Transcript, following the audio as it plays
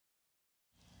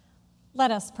Let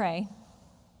us pray.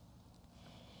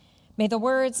 May the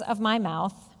words of my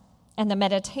mouth and the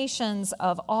meditations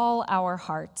of all our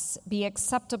hearts be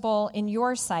acceptable in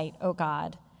your sight, O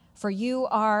God, for you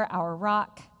are our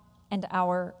rock and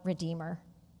our Redeemer.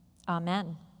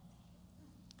 Amen.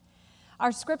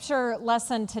 Our scripture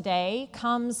lesson today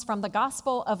comes from the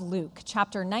Gospel of Luke,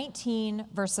 chapter 19,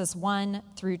 verses 1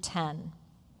 through 10.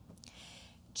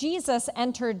 Jesus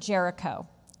entered Jericho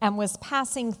and was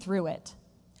passing through it.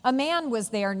 A man was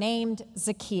there named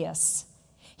Zacchaeus.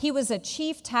 He was a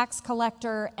chief tax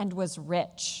collector and was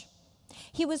rich.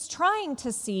 He was trying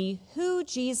to see who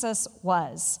Jesus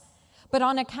was, but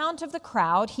on account of the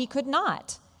crowd, he could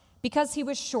not, because he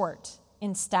was short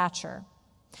in stature.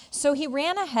 So he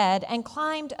ran ahead and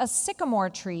climbed a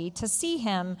sycamore tree to see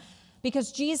him,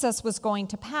 because Jesus was going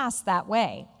to pass that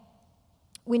way.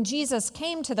 When Jesus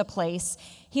came to the place,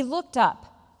 he looked up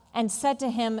and said to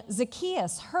him,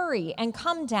 "Zacchaeus, hurry and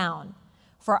come down,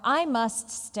 for I must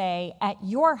stay at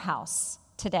your house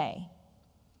today."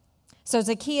 So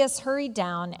Zacchaeus hurried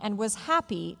down and was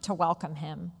happy to welcome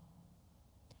him.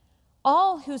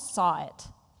 All who saw it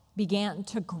began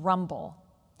to grumble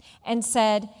and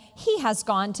said, "He has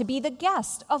gone to be the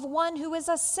guest of one who is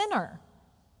a sinner."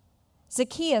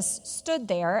 Zacchaeus stood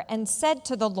there and said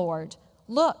to the Lord,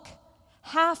 "Look,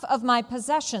 half of my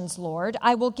possessions, Lord,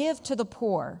 I will give to the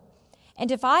poor. And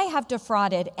if I have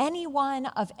defrauded anyone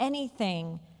of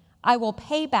anything, I will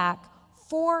pay back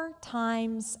 4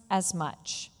 times as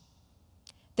much."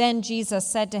 Then Jesus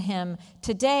said to him,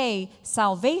 "Today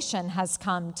salvation has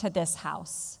come to this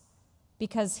house,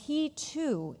 because he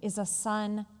too is a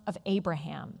son of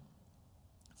Abraham.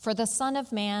 For the Son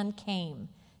of Man came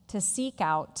to seek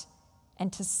out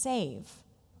and to save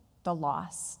the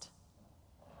lost."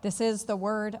 This is the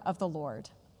word of the Lord.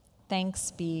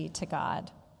 Thanks be to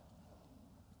God.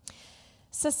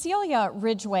 Cecilia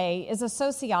Ridgway is a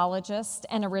sociologist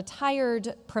and a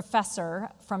retired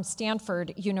professor from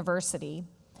Stanford University.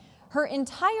 Her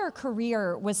entire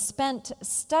career was spent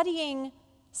studying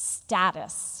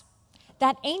status,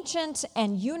 that ancient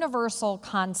and universal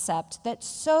concept that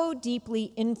so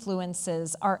deeply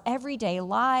influences our everyday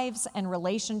lives and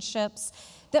relationships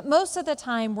that most of the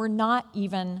time we're not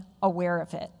even aware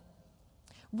of it.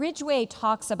 Ridgway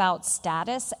talks about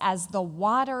status as the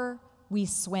water we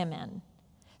swim in,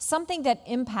 something that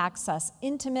impacts us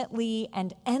intimately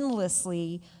and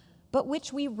endlessly, but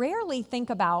which we rarely think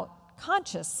about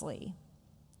consciously.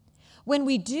 When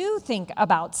we do think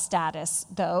about status,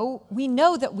 though, we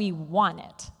know that we want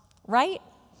it, right?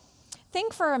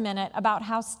 Think for a minute about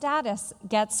how status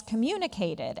gets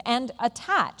communicated and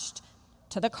attached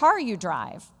to the car you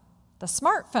drive, the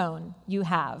smartphone you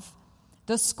have,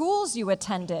 the schools you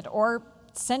attended or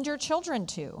send your children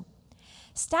to.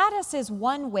 Status is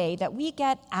one way that we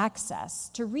get access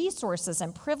to resources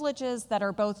and privileges that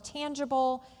are both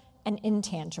tangible and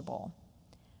intangible.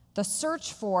 The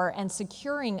search for and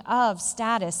securing of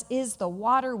status is the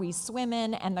water we swim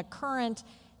in and the current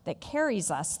that carries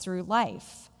us through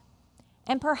life.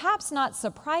 And perhaps not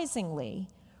surprisingly,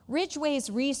 Ridgway's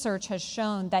research has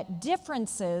shown that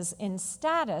differences in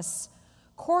status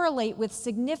correlate with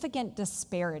significant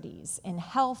disparities in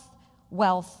health,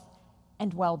 wealth,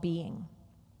 and well-being.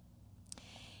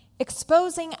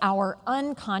 Exposing our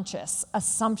unconscious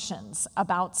assumptions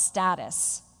about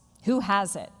status, who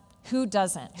has it, who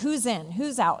doesn't, who's in,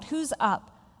 who's out, who's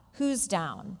up, who's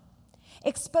down.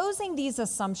 Exposing these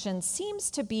assumptions seems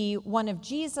to be one of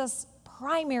Jesus'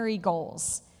 primary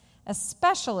goals,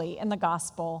 especially in the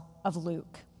Gospel of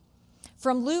Luke.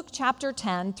 From Luke chapter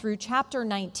 10 through chapter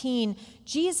 19,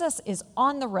 Jesus is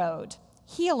on the road,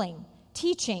 healing,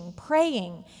 teaching,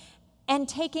 praying, and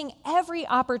taking every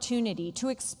opportunity to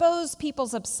expose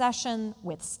people's obsession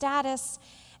with status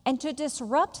and to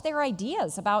disrupt their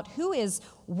ideas about who is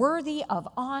worthy of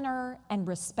honor and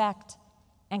respect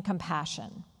and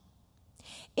compassion.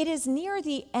 It is near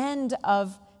the end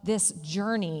of this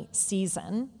journey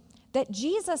season that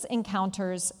Jesus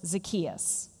encounters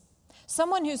Zacchaeus,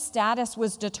 someone whose status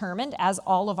was determined, as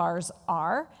all of ours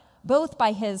are, both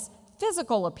by his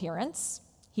physical appearance,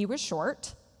 he was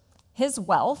short, his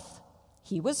wealth,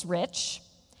 he was rich,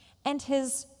 and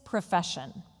his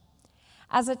profession.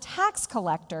 As a tax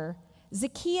collector,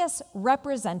 Zacchaeus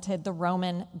represented the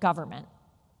Roman government,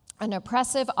 an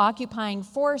oppressive, occupying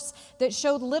force that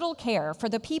showed little care for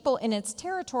the people in its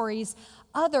territories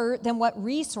other than what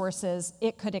resources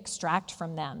it could extract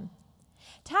from them.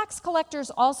 Tax collectors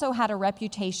also had a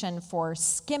reputation for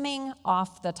skimming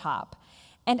off the top,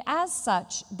 and as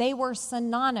such, they were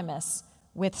synonymous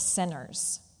with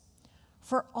sinners.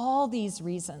 For all these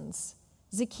reasons,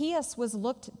 Zacchaeus was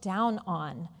looked down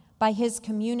on by his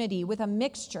community with a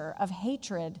mixture of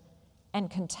hatred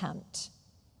and contempt.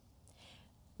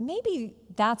 Maybe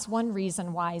that's one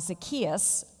reason why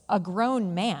Zacchaeus, a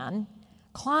grown man,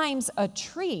 climbs a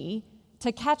tree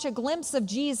to catch a glimpse of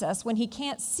Jesus when he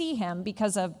can't see him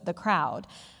because of the crowd.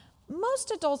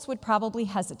 Most adults would probably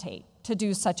hesitate to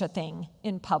do such a thing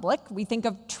in public. We think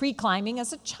of tree climbing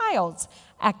as a child's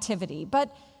activity, but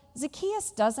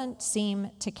Zacchaeus doesn't seem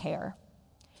to care.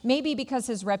 Maybe because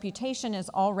his reputation is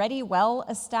already well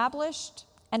established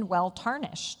and well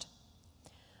tarnished.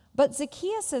 But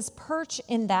Zacchaeus' perch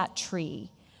in that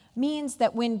tree means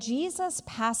that when Jesus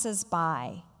passes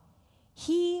by,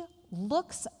 he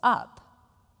looks up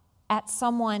at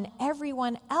someone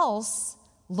everyone else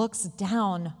looks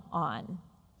down on,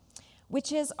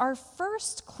 which is our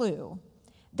first clue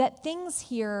that things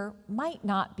here might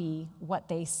not be what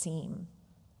they seem.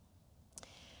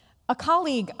 A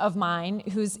colleague of mine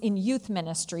who's in youth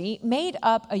ministry made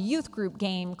up a youth group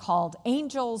game called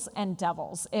Angels and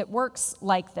Devils. It works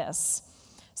like this.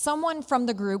 Someone from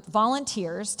the group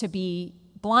volunteers to be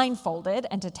blindfolded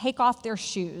and to take off their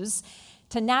shoes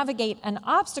to navigate an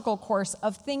obstacle course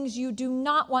of things you do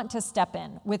not want to step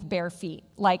in with bare feet,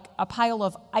 like a pile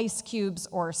of ice cubes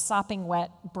or sopping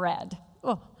wet bread.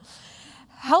 Ugh.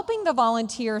 Helping the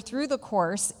volunteer through the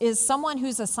course is someone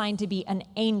who's assigned to be an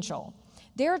angel.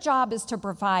 Their job is to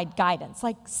provide guidance,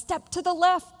 like step to the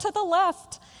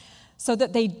left, so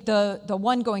that the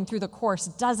one going through the course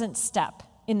doesn't step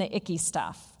in the icky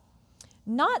stuff.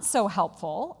 Not so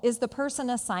helpful is the person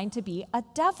assigned to be a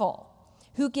devil,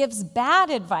 who gives bad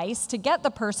advice to get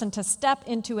the person to step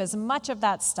into as much of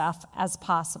that stuff as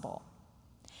possible.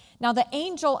 Now, the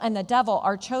angel and the devil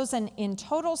are chosen in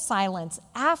total silence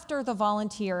after the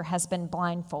volunteer has been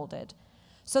blindfolded.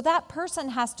 So that person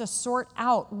has to sort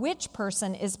out which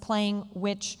person is playing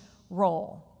which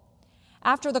role.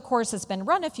 After the course has been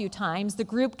run a few times, the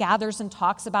group gathers and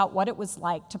talks about what it was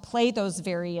like to play those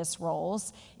various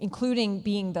roles, including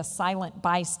being the silent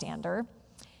bystander,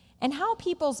 and how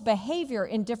people's behavior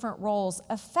in different roles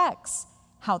affects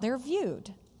how they're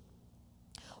viewed.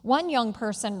 One young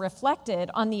person reflected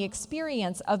on the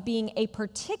experience of being a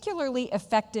particularly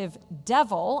effective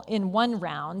devil in one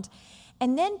round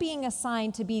and then being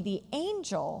assigned to be the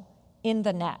angel in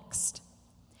the next.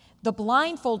 The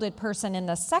blindfolded person in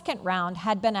the second round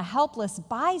had been a helpless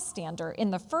bystander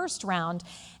in the first round,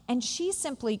 and she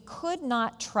simply could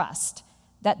not trust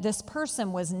that this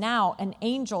person was now an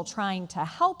angel trying to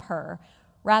help her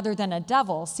rather than a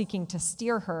devil seeking to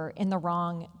steer her in the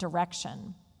wrong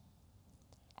direction.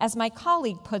 As my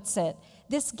colleague puts it,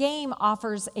 this game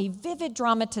offers a vivid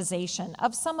dramatization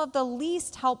of some of the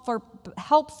least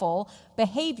helpful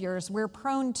behaviors we're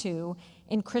prone to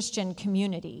in Christian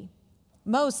community.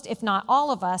 Most, if not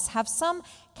all of us, have some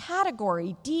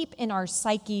category deep in our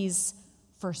psyches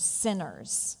for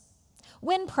sinners.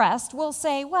 When pressed, we'll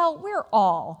say, well, we're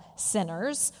all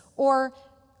sinners, or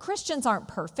Christians aren't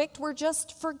perfect, we're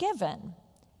just forgiven.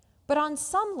 But on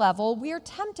some level, we're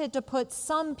tempted to put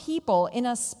some people in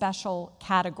a special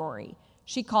category.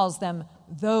 She calls them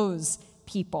those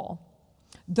people.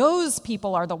 Those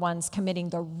people are the ones committing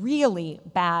the really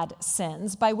bad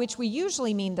sins, by which we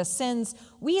usually mean the sins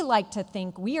we like to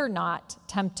think we are not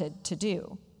tempted to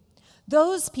do.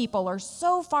 Those people are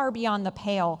so far beyond the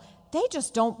pale, they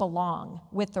just don't belong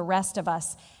with the rest of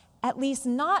us, at least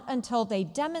not until they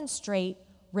demonstrate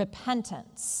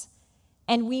repentance.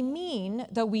 And we mean,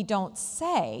 though we don't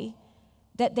say,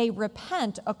 that they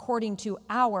repent according to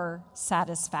our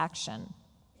satisfaction.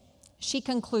 She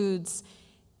concludes,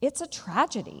 it's a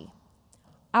tragedy.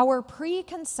 Our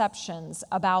preconceptions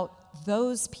about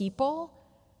those people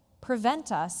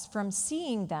prevent us from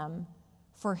seeing them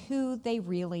for who they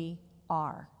really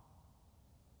are.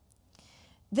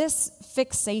 This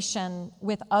fixation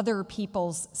with other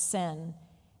people's sin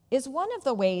is one of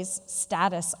the ways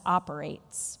status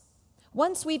operates.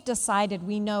 Once we've decided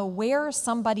we know where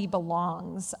somebody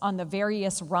belongs on the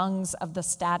various rungs of the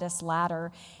status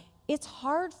ladder, it's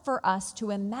hard for us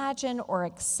to imagine or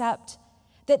accept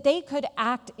that they could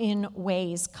act in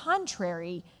ways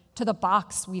contrary to the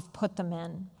box we've put them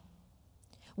in.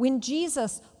 When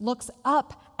Jesus looks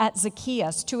up at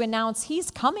Zacchaeus to announce he's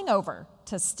coming over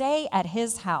to stay at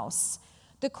his house,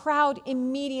 the crowd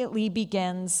immediately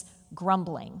begins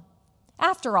grumbling.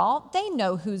 After all, they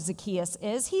know who Zacchaeus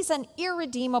is. He's an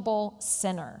irredeemable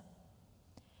sinner.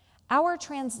 Our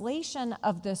translation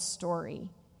of this story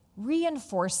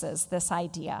reinforces this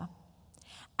idea.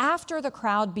 After the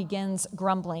crowd begins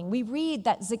grumbling, we read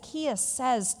that Zacchaeus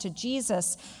says to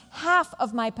Jesus, "Half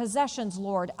of my possessions,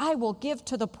 Lord, I will give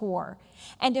to the poor.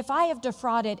 And if I have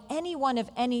defrauded anyone of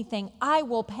anything, I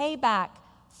will pay back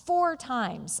 4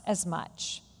 times as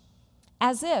much.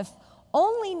 As if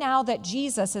only now that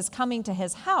Jesus is coming to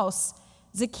his house,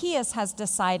 Zacchaeus has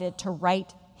decided to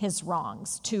right his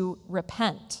wrongs, to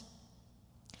repent.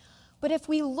 But if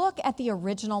we look at the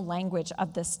original language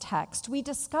of this text, we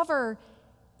discover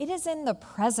it is in the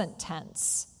present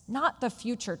tense, not the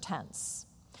future tense,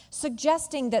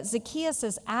 suggesting that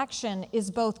Zacchaeus' action is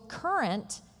both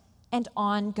current and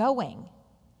ongoing.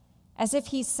 As if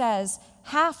he says,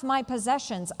 half my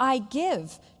possessions I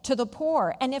give to the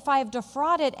poor, and if I have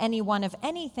defrauded anyone of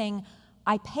anything,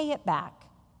 I pay it back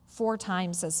 4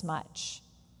 times as much.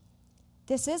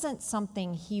 This isn't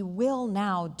something he will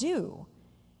now do.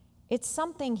 It's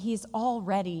something he's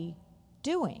already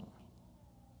doing.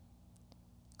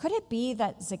 Could it be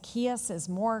that Zacchaeus is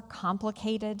more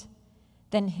complicated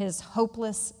than his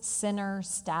hopeless sinner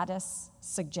status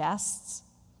suggests?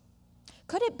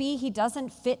 Could it be he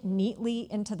doesn't fit neatly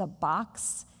into the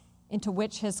box into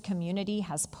which his community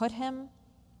has put him?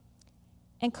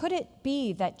 And could it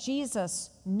be that Jesus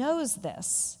knows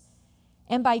this,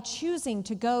 and by choosing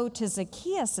to go to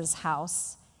Zacchaeus'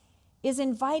 house, is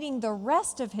inviting the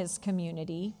rest of his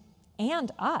community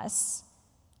and us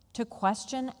to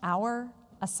question our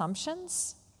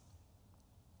assumptions?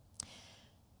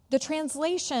 The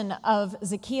translation of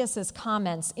Zacchaeus'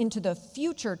 comments into the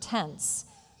future tense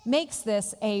makes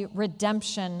this a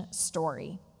redemption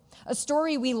story, a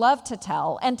story we love to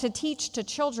tell and to teach to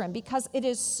children because it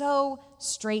is so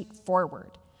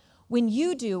straightforward. When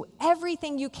you do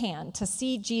everything you can to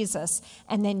see Jesus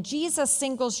and then Jesus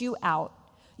singles you out,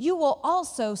 you will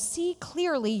also see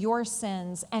clearly your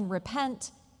sins and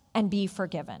repent and be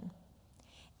forgiven.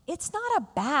 It's not a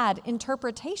bad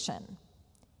interpretation.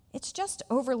 It's just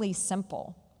overly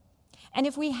simple. And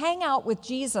if we hang out with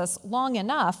Jesus long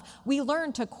enough, we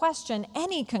learn to question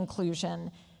any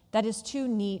conclusion that is too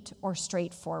neat or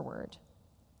straightforward.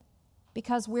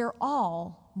 Because we're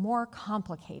all more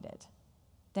complicated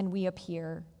than we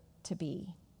appear to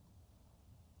be.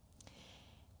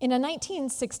 In a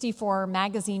 1964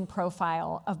 magazine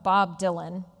profile of Bob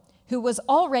Dylan, who was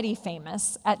already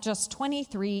famous at just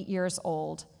 23 years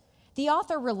old, the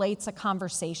author relates a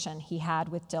conversation he had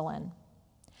with Dylan.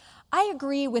 I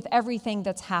agree with everything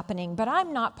that's happening, but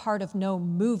I'm not part of no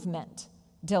movement,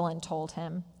 Dylan told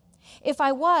him. If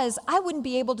I was, I wouldn't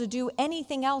be able to do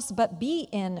anything else but be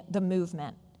in the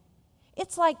movement.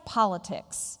 It's like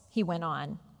politics, he went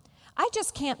on. I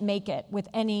just can't make it with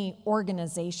any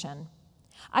organization.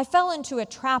 I fell into a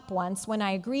trap once when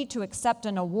I agreed to accept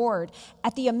an award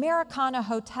at the Americana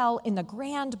Hotel in the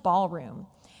Grand Ballroom.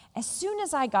 As soon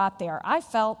as I got there, I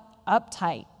felt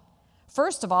uptight.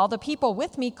 First of all, the people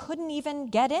with me couldn't even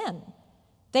get in.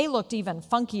 They looked even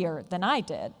funkier than I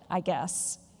did, I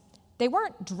guess. They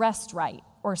weren't dressed right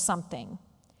or something.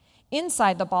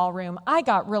 Inside the ballroom, I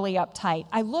got really uptight.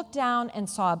 I looked down and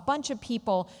saw a bunch of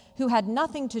people who had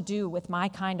nothing to do with my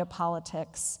kind of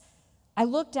politics. I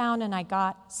looked down and I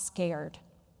got scared.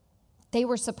 They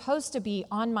were supposed to be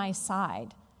on my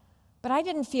side, but I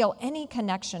didn't feel any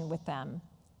connection with them.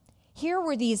 Here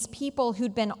were these people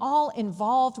who'd been all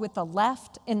involved with the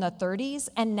left in the 30s,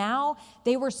 and now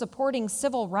they were supporting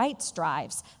civil rights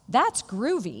drives. That's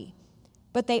groovy.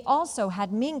 But they also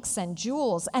had minks and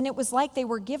jewels, and it was like they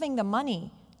were giving the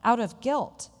money out of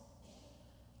guilt.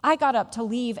 I got up to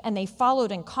leave, and they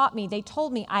followed and caught me. They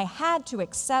told me I had to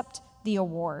accept the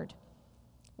award.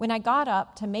 When I got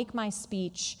up to make my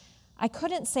speech, I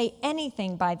couldn't say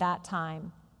anything by that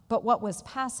time but what was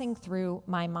passing through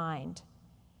my mind.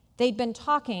 They'd been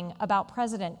talking about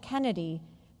President Kennedy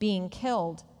being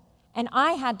killed, and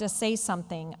I had to say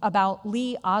something about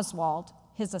Lee Oswald,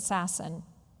 his assassin.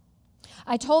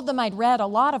 I told them I'd read a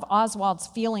lot of Oswald's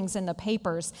feelings in the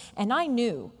papers, and I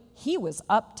knew he was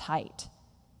uptight.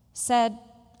 Said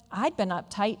I'd been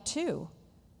uptight too,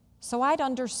 so I'd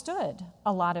understood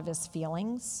a lot of his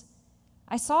feelings.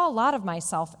 I saw a lot of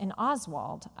myself in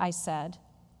Oswald, I said,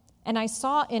 and I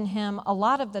saw in him a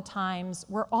lot of the times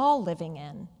we're all living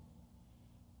in.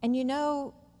 And you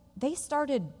know, they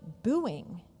started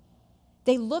booing.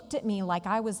 They looked at me like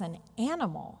I was an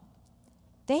animal.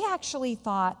 They actually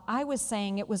thought I was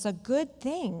saying it was a good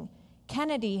thing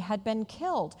Kennedy had been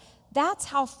killed. That's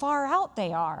how far out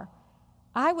they are.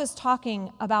 I was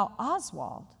talking about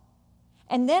Oswald.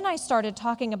 And then I started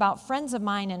talking about friends of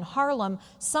mine in Harlem,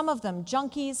 some of them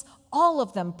junkies, all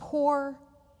of them poor.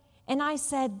 And I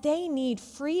said they need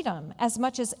freedom as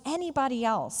much as anybody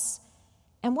else.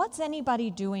 And what's anybody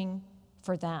doing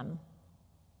for them?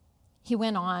 He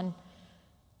went on,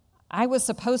 I was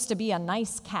supposed to be a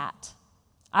nice cat.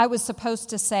 I was supposed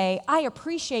to say, I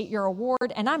appreciate your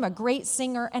award, and I'm a great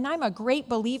singer, and I'm a great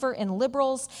believer in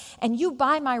liberals, and you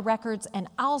buy my records, and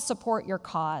I'll support your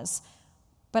cause.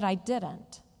 But I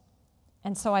didn't,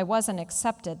 and so I wasn't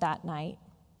accepted that night.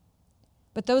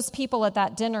 But those people at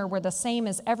that dinner were the same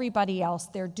as everybody else.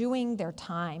 They're doing their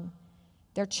time.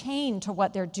 They're chained to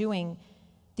what they're doing.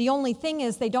 The only thing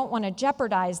is they don't want to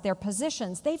jeopardize their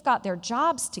positions. They've got their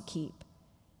jobs to keep.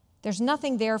 There's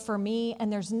nothing there for me,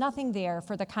 and there's nothing there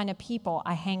for the kind of people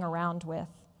I hang around with.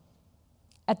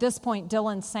 At this point,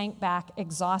 Dylan sank back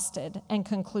exhausted and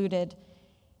concluded,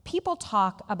 people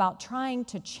talk about trying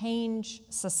to change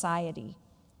society.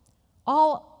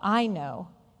 All I know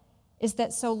is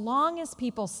that so long as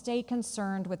people stay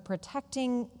concerned with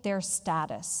protecting their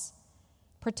status,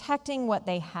 protecting what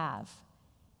they have,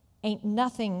 ain't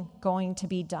nothing going to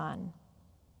be done.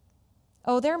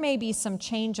 Oh, there may be some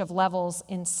change of levels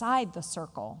inside the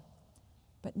circle,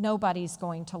 but nobody's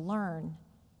going to learn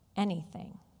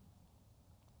anything.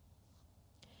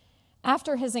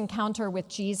 After his encounter with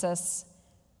Jesus,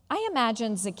 I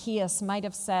imagine Zacchaeus might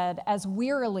have said, as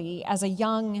wearily as a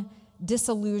young,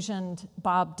 disillusioned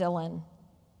Bob Dylan,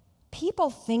 people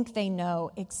think they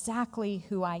know exactly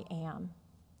who I am.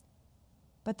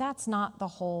 But that's not the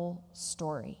whole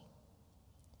story.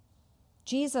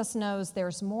 Jesus knows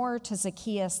there's more to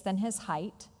Zacchaeus than his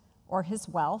height or his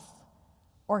wealth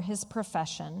or his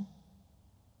profession.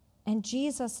 And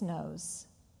Jesus knows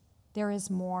there is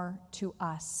more to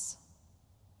us.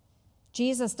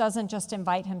 Jesus doesn't just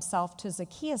invite himself to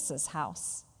Zacchaeus'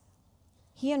 house.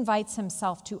 He invites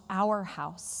himself to our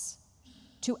house,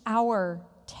 to our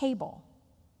table.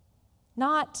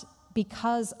 Not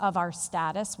because of our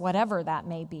status, whatever that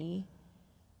may be,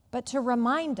 but to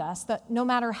remind us that no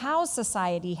matter how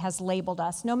society has labeled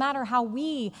us, no matter how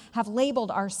we have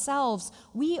labeled ourselves,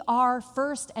 we are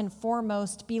first and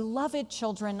foremost beloved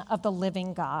children of the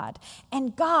living God.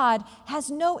 And God has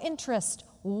no interest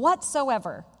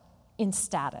whatsoever in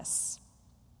status.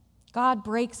 God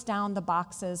breaks down the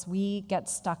boxes we get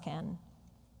stuck in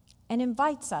and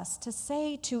invites us to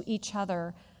say to each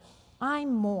other,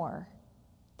 I'm more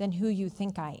than who you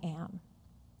think I am.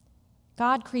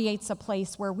 God creates a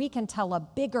place where we can tell a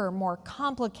bigger, more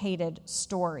complicated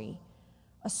story,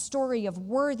 a story of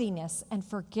worthiness and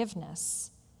forgiveness,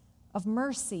 of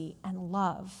mercy and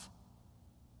love.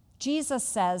 Jesus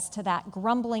says to that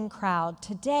grumbling crowd,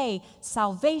 today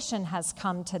salvation has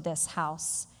come to this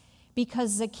house, because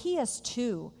Zacchaeus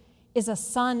too is a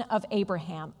son of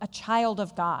Abraham, a child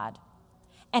of God.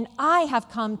 And I have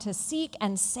come to seek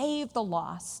and save the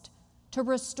lost, to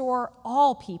restore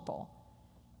all people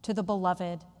to the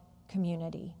beloved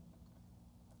community.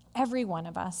 Every one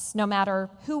of us, no matter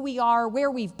who we are, where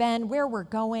we've been, where we're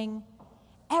going,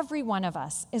 every one of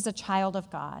us is a child of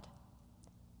God.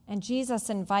 And Jesus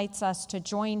invites us to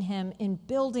join him in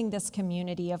building this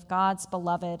community of God's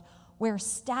beloved, where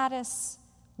status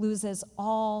loses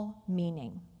all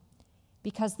meaning,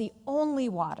 because the only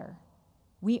water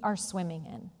we are swimming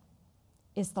in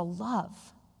is the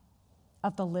love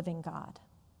of the living God.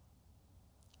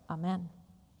 Amen.